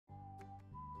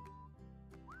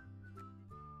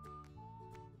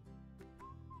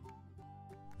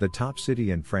The top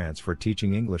city in France for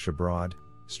teaching English abroad,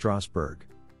 Strasbourg.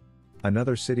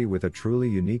 Another city with a truly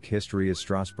unique history is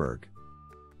Strasbourg.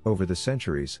 Over the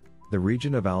centuries, the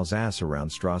region of Alsace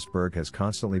around Strasbourg has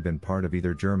constantly been part of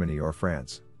either Germany or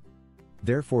France.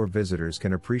 Therefore, visitors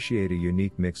can appreciate a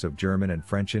unique mix of German and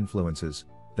French influences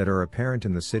that are apparent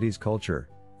in the city's culture,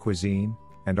 cuisine,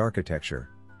 and architecture.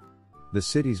 The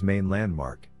city's main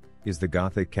landmark is the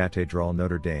Gothic Cathédrale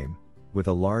Notre Dame, with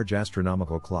a large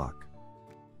astronomical clock.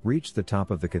 Reach the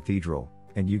top of the cathedral,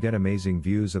 and you get amazing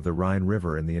views of the Rhine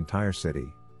River in the entire city.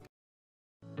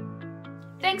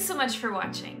 Thanks so much for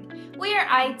watching. We are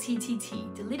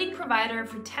ITTT, the leading provider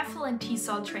for TEFL and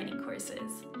TESOL training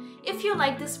courses. If you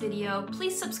like this video,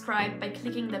 please subscribe by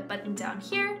clicking the button down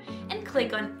here and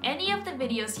click on any of the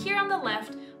videos here on the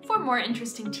left for more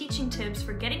interesting teaching tips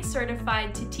for getting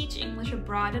certified to teach English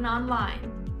abroad and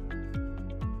online.